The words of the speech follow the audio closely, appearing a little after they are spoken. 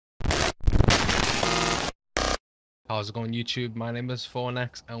How's it going, YouTube? My name is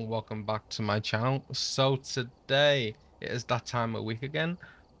THORNx and welcome back to my channel. So today it is that time of week again.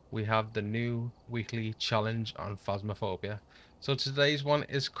 We have the new weekly challenge on Phasmophobia. So today's one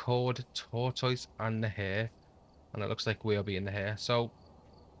is called Tortoise and the Hare, and it looks like we'll be in the Hare. So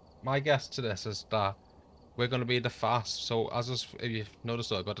my guess to this is that we're going to be the fast. So if you've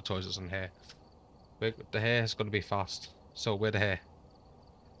noticed, I've got the tortoises and hare. The hare is going to be fast. So we're the hare.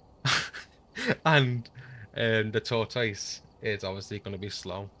 And the tortoise is obviously going to be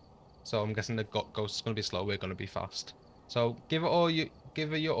slow. So I'm guessing the ghost is going to be slow. We're going to be fast. So give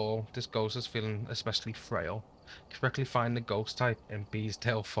it your all. This ghost is feeling especially frail. Correctly find the ghost type in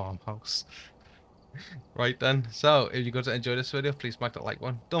Beesdale Farmhouse. Right then. So if you're going to enjoy this video, please smack that like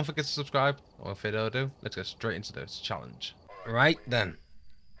one. Don't forget to subscribe. Without further ado, let's get straight into this challenge. Right then.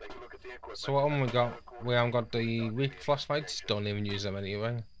 So what have we got? We haven't got the weak flashlights. Don't even use them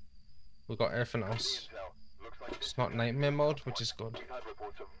anyway. We've got everything else. It's not nightmare mode, which is good.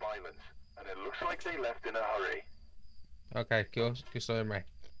 Okay, cool. Good story, mate.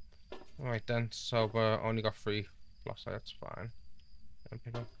 Alright then, so we only got 3 flashlights, fine.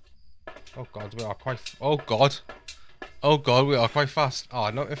 Oh god, we are quite. Oh god! Oh god, we are quite fast. Oh,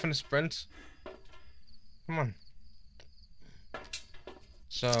 no infinite sprint. Come on.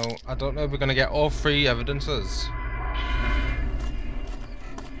 So, I don't know if we're gonna get all 3 evidences.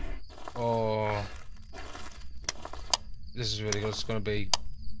 Oh. This is really good. It's gonna be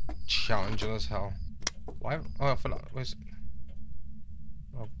challenging as hell. Why? Oh, I forgot. Where's it?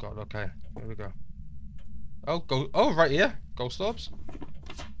 Oh god, okay. Here we go. Oh, go. Oh, right here. Ghost orbs.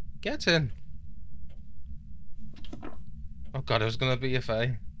 Get in. Oh god, it was gonna be a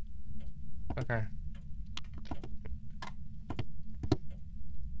Fae. Okay.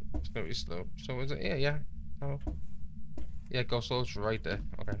 It's gonna be slow. So is it here? Yeah. Oh. Yeah, ghost orbs right there.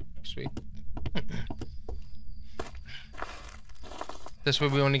 Okay, sweet. This way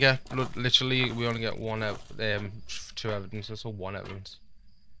we only get literally we only get 2 evidences or 1 evidence.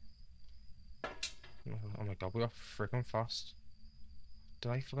 Oh my god, we are freaking fast.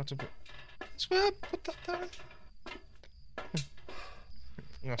 Did I forget to put? I swear I put that down.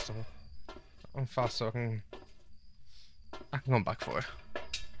 That's the. I'm fast, so I can come back for it.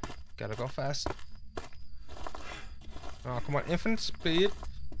 Gotta go fast. Oh come on, infinite speed.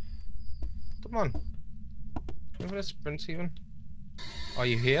 Come on, infinite sprint even. Are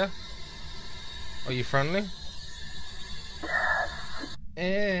you here? Are you friendly?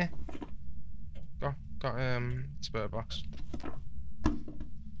 Eh. Got spare box.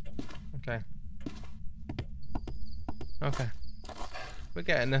 Okay. Okay. We're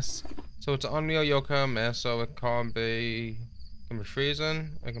getting this. So it's only a Yoko and Mare, so it can be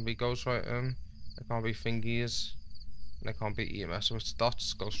freezing, it can be ghostwriting, it can't be fingies, and it can't be EMS, so it's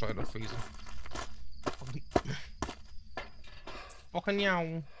dots, ghostwriting, freezing. Fucking yow.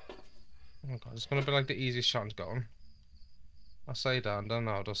 Oh my god, it's gonna be like the easiest challenge going. I say that and then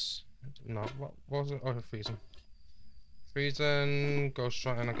I'll just no, what was it? Oh, freezing. Freezing,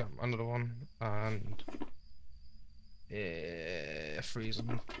 ghostwriting, I get another one, and yeah,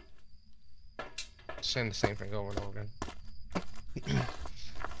 freezing. Saying the same thing over and over again.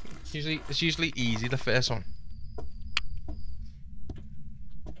 It's usually easy, the first one.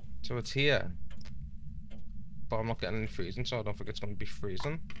 So it's here. But I'm not getting any freezing, so I don't think it's going to be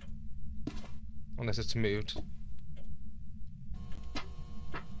freezing. Unless it's moved.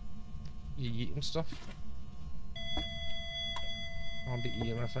 You eating stuff? I'll be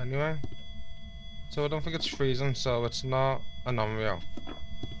EMF anyway. So I don't think it's freezing, so it's not a non-real.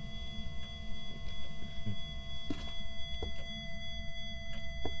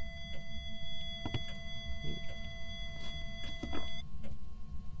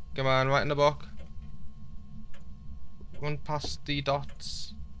 Come on, right in the book. Run past the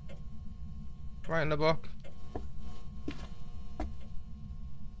dots. Right in the book.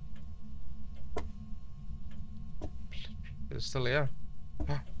 It's still here.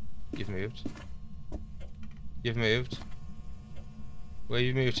 You've moved. You've moved. Where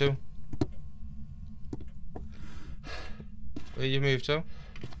you moved to? Where you moved to?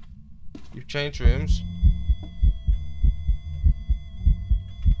 You've changed rooms.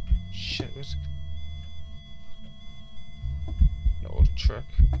 Shit, where's it? No trick.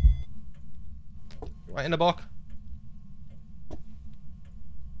 Right in the book.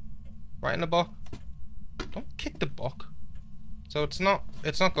 Right in the book. Don't kick the book. So it's not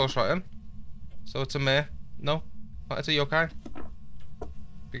ghostwriting. So it's a Mare. No, it's a yokai.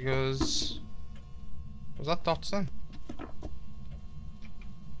 Because was that dots then?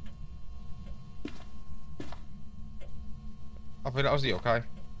 I think that was the yokai.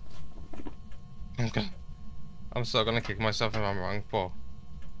 Okay. I'm still gonna kick myself if I'm wrong, but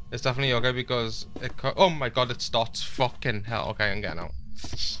it's definitely okay because it oh my god, it starts. Fucking hell. Okay, I'm getting out.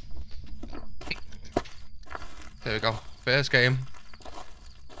 There we go. First game.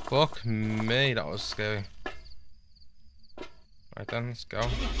 Fuck me, that was scary. Right then, let's go.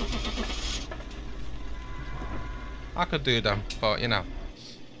 I could do them, but you know,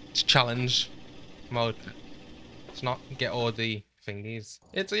 it's challenge mode. It's not get all the thingies.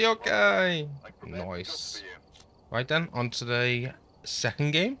 It's a yokai! Nice. Right then, on to the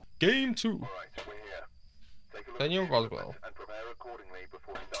second game. Game 2. Daniel Roswell.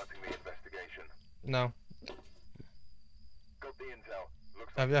 No.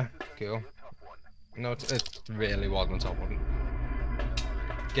 Have you? Cool. No, it really wasn't a tough one.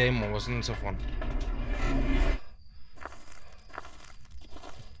 Game 1 wasn't a tough one.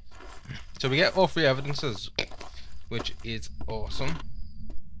 So we get all 3 evidences, which is awesome.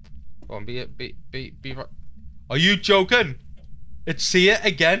 Go on, be right. Are you joking? It's here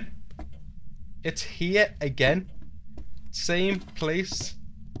again. It's here again. Same place.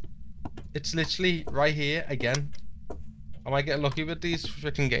 It's literally right here again. I might get lucky with these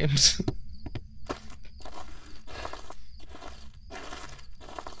freaking games.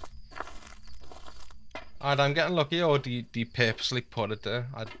 And I'm getting lucky, or do you purposely put it there?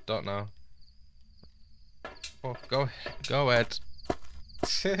 I don't know. Oh, go ahead.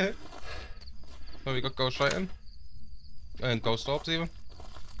 Oh, we got ghost writing. And ghost orbs even.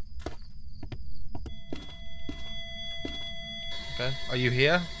 Okay, are you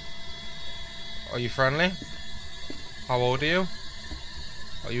here? Are you friendly? How old are you?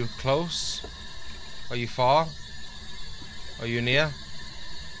 Are you close? Are you far? Are you near?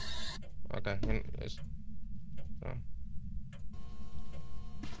 Okay,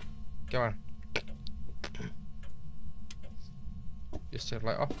 go on. Just turn the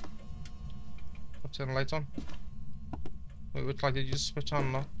light off. I'll turn the lights on. Wait, which light did you just switch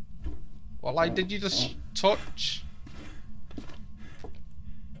on? No? What light did you just touch? I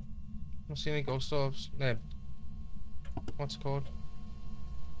don't see any ghost orbs. No. What's it called?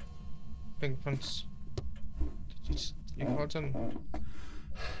 Fingerprints. You can't turn.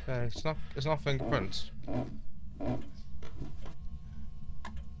 Yeah, it's not fingerprints.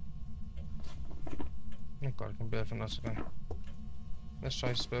 Oh god, I can barely find that again. Let's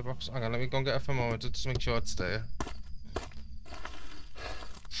try spare box. Hang on, let me go and get a thermometer just to make sure it's there.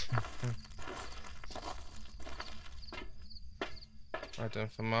 Right then,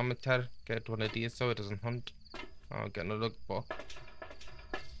 thermometer. Get one of these so it doesn't hunt. I'll get another book.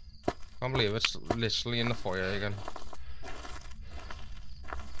 Can't believe it's literally in the foyer again.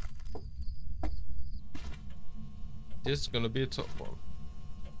 This is gonna be a tough one.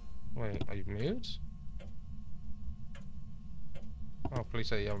 Wait, are you mute? Oh, please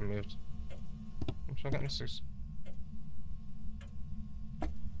say you haven't moved. I'm still getting 6.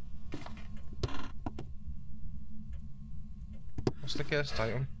 What's the case,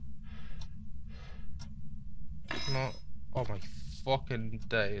 Titan? No. Oh my fucking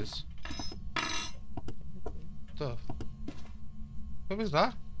days. What was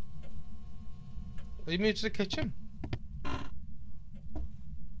that? Are you moved to the kitchen?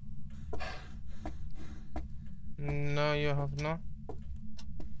 No, you have not.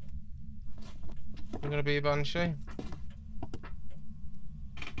 You're gonna be a banshee.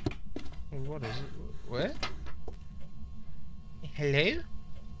 What is it? Where? Hello?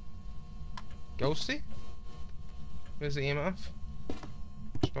 Ghosty? Where's the EMF?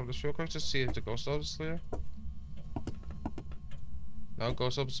 Just grab the shortcut to see if the ghost orb is still here. No,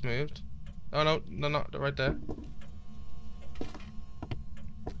 ghost orb's moved. Oh no, no, not right there.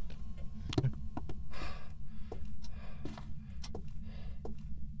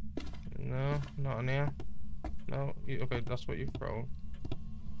 No, not in here. No, okay, that's what you throw.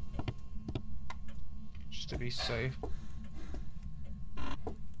 Just to be safe.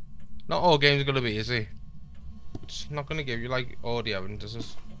 Not all games are gonna be easy. It's not gonna give you like all the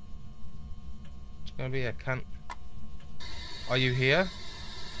evidences. It's gonna be a can't. Are you here?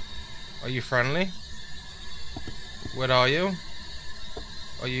 Are you friendly? Where are you?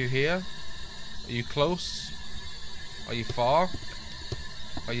 Are you here? Are you close? Are you far?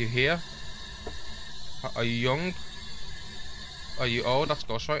 Are you here? Are you young? Are you old? That's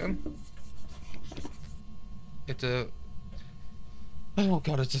ghostwriting. It's a... Oh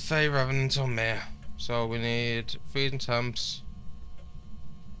god, it's a fey revenant on me. So we need freezing temps.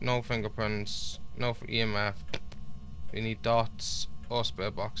 No fingerprints. No EMF. We need dots or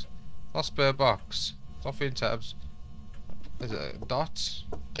spare box. Not spare box. It's not freezing tabs. Is it dots?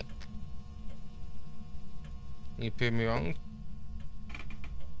 You prove me wrong.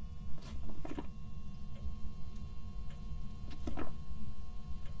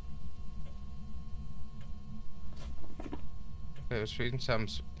 Okay, it was freezing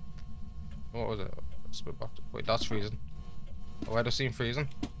temps. What was it? Spit back. Wait, that's freezing. Oh, I don't see him freezing.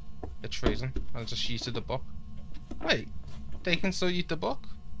 It's freezing. I just yeeted the book. Wait, they can still eat the book?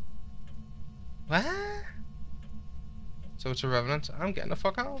 What? So it's a revenant. I'm getting the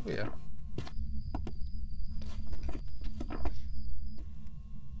fuck out of here.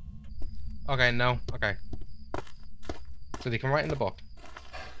 Okay, no. Okay. So they can write in the book.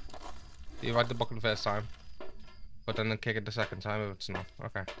 You write the book the first time, but then they kick it the second time if it's not.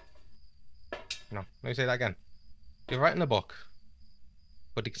 Okay. No. Let me say that again. You write in the book,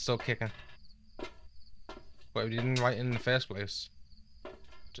 but they can still kick it. But if you didn't write it in the first place,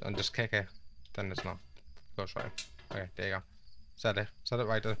 and just kick it, then it's not. Ghost right. Okay, there you go. Said it. Said it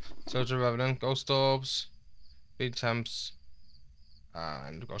right there. So it's a revenant, ghost orbs, feed temps,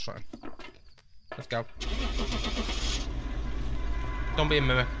 and ghost right. Let's go. Don't be a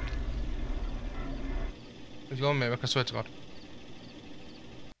mimic. If you're a mimic, I swear to God.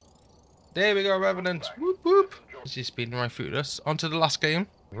 There we go, revenant. Whoop whoop. She's speeding right through this. On to the last game.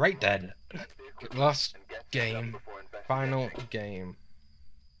 Right then. Last game. Final game.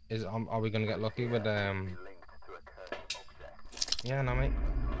 Are we gonna get lucky with Yeah, no mate.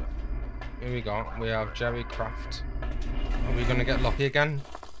 Here we go. We have Jerry Craft. Are we gonna get lucky again?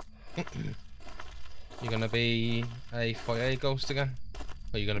 You're gonna be a fire ghost again?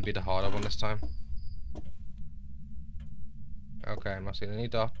 Or are you gonna be the harder one this time? Okay, I'm not seeing any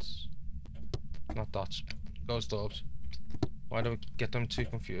dots. Not dots. Ghost orbs. Why do we get them too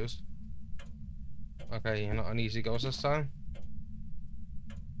confused? Okay, you're not an easy ghost this time.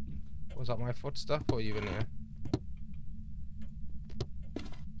 Was that my footstep or are you in here?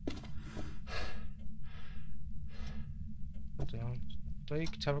 What the hell?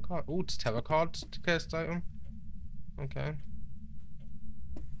 Tarot card. Oh, it's tarot card cursed item. Okay.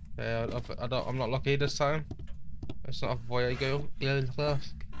 Yeah, I'm not lucky this time. It's not a voyeur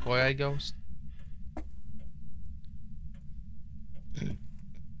ghost.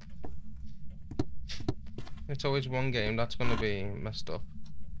 It's always one game that's gonna be messed up.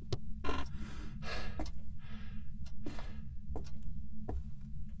 Okay,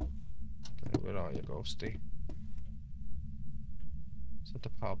 where are you, ghosty? Set the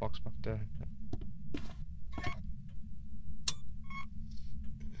power box back there.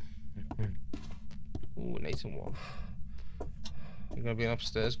 Ooh, nice and warm. You're gonna be an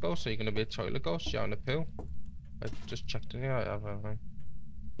upstairs ghost, or you're gonna be a toilet ghost? You're in the pool. I just checked in here. I have everything.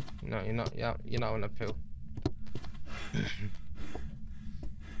 No, you're not. Yeah, you're not in the pool.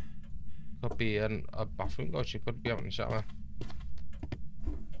 Could be in a bathroom ghost. You could be having a shower.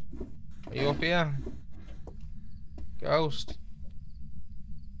 Are you up here? Ghost.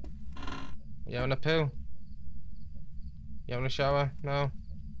 You having a poo? You having a shower? No?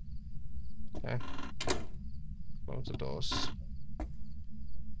 Okay. Close the doors.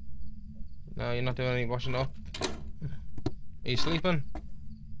 No, you're not doing any washing up. Are you sleeping?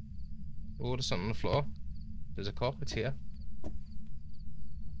 Oh, there's something on the floor. There's a cup, it's here.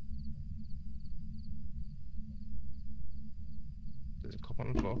 There's a cup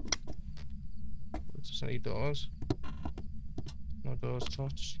on the floor. There's just any doors. No doors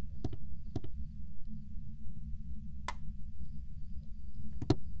touched.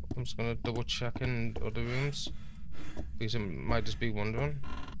 I'm just gonna double check in other rooms because it might just be wondering.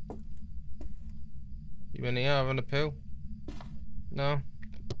 You in here having a poo? No?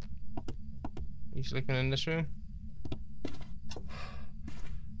 You sleeping in this room?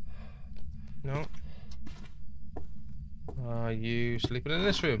 No? Are you sleeping in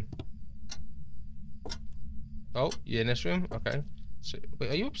this room? Oh, you're in this room? Okay. So,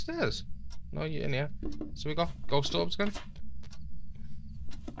 wait, are you upstairs? No, you're in here. So we got ghost orbs again?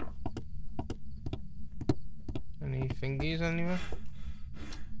 Any thingies anywhere?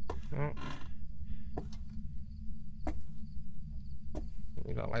 No.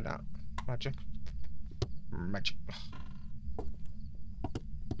 You don't like that? Magic. Magic.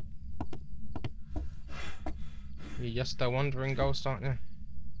 You're just a wandering ghost, aren't you?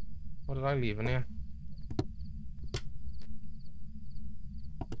 What did I leave in here?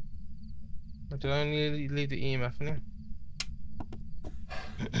 Or did I only leave the EMF in here?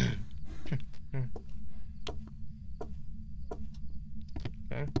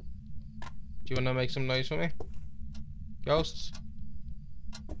 Okay. Do you want to make some noise for me? Ghosts?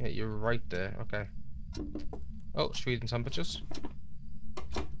 Yeah, you're right there. Okay. Oh, it's freezing temperatures.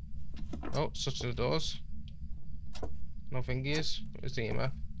 Oh, switch to the doors. No fingies. Where's the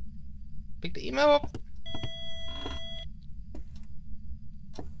EMF? Pick the EMF up!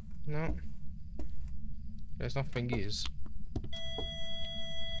 No. There's no fingies.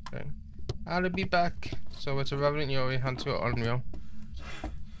 Okay. I'll be back. So it's a Revenant Yuri, hand to it unreal.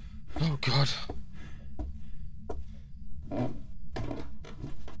 Oh god.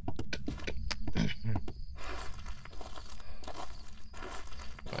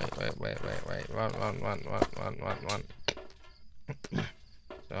 Wait. Run.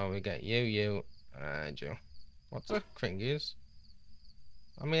 So we get you, and you. What's the cringies?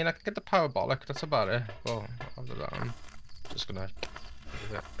 I mean, I could get the parabolic, that's about it. But after that, I'm just gonna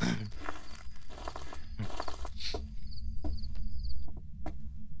do that.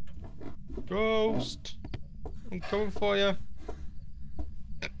 Ghost! I'm coming for you.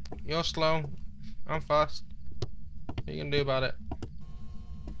 You're slow. I'm fast. What are you gonna do about it?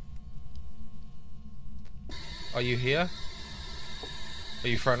 Are you here? Are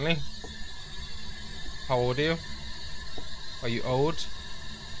you friendly? How old are you? Are you old?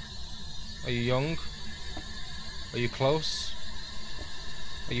 Are you young? Are you close?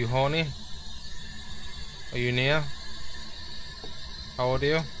 Are you horny? Are you near? How old are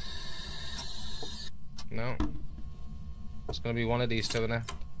you? No. It's gonna be one of these two, isn't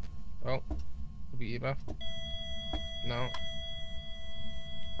it? Oh. Be you, Beth. No.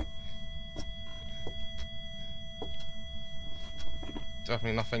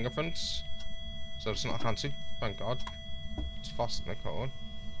 Definitely not fingerprints. So it's not fancy, thank god. It's fast in the code.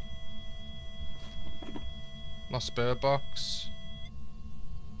 Not spirit box.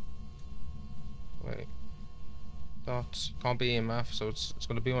 Wait. Dots. Can't be EMF, so it's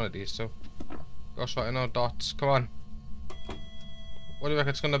gonna be one of these two. Gosh, right now, dots. Come on. What do you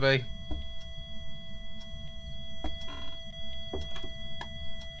reckon it's gonna be?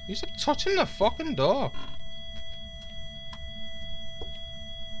 You said touching the fucking door.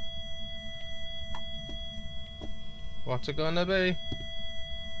 What's it gonna be?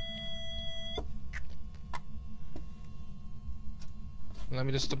 Let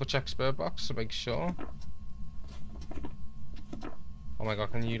me just double check spirit box to make sure. Oh my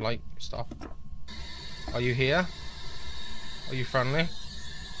god, can you like stop? Are you here? Are you friendly?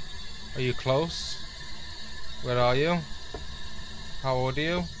 Are you close? Where are you? How old are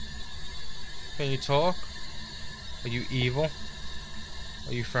you? Can you talk? Are you evil?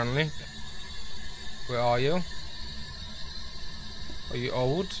 Are you friendly? Where are you? Are you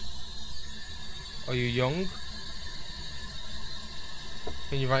old? Are you young?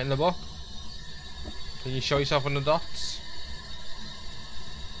 Can you write in the book? Can you show yourself on the dots?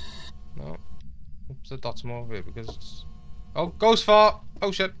 No. Oops, the dots more over here because it's... Oh, ghost fart!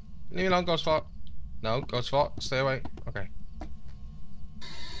 Oh shit. Leave me alone, ghost fart. No, ghost fart. Stay away. Okay.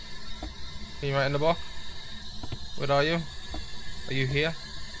 Can you write in the book? Where are you? Are you here?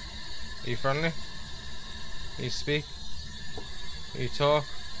 Are you friendly? Can you speak? Can you talk?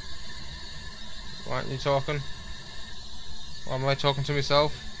 Why aren't you talking? Why am I talking to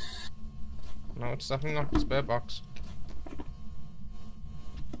myself? No, it's definitely not the spare box.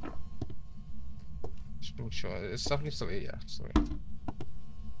 Just make sure it's definitely still here. Yeah, it's still here.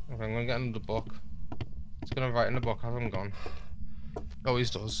 Okay, I'm gonna get into the book. It's gonna write in the book. I haven't gone.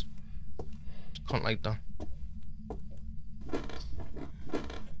 Always does. Can't like that.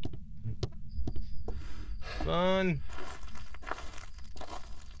 Run!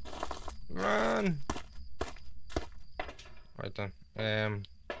 Run! Right then.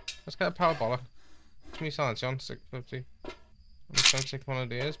 Let's get a parabolic. Give me silence on 650. I'm just gonna take one of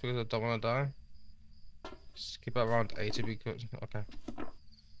these because I don't want to die. Just keep it around 80 because okay.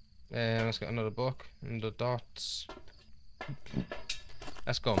 Let's get another book and the dots.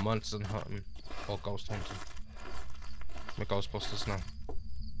 Let's go monsters and hunting or ghost hunting. We're Ghostbusters now.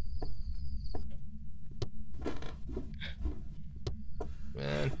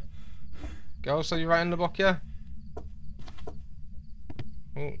 Man. Ghost, are you writing the book, yeah?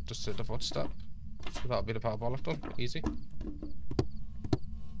 Oh, just hit the footstep. That'll be the parabolic done. Easy.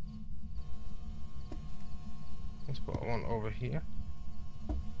 Let's put one over here.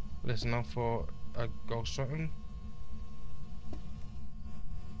 Listen out for a ghost writing.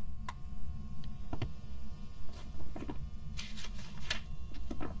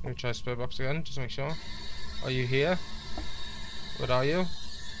 Let me try spirit box again, just to make sure. Are you here? Where are you?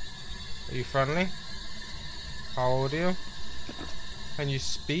 Are you friendly? How old are you? Can you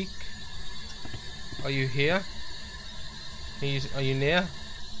speak? Are you here? Are you near?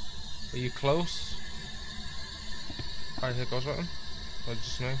 Are you close? Alright, here goes button. Or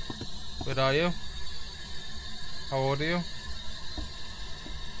just me. Where are you? How old are you?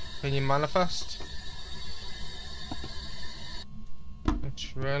 Can you manifest?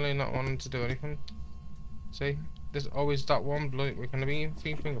 It's really not wanting to do anything. See? There's always that one blood. We're gonna be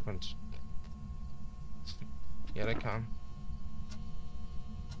fingerprints. Yeah, they can.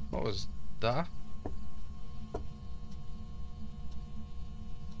 What was that?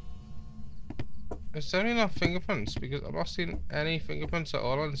 Is there any not fingerprints? Because I'm not seeing any fingerprints at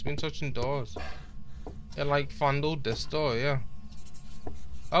all, and it's been touching doors. It like fondled this door, yeah.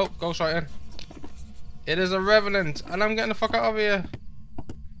 Oh, ghostwriting. It is a revenant, and I'm getting the fuck out of here.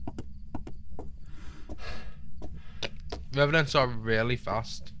 Revenants are really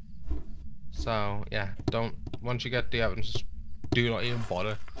fast. So, yeah, once you get the evidence, just do not even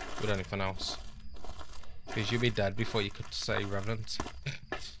bother with anything else. Because you'll be dead before you could say revenant.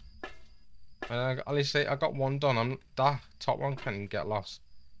 And at least I got one done. That top one can get lost.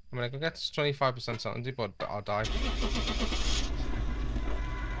 I mean, I can get to 25% certainty, but I'll die.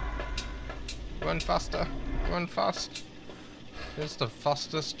 Run faster. Run fast. It's the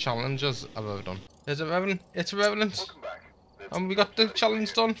fastest challenges I've ever done. Is it revenant? It's a revenant. And we got the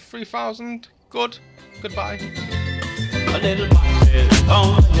challenge done. 3,000. Good. Goodbye. A little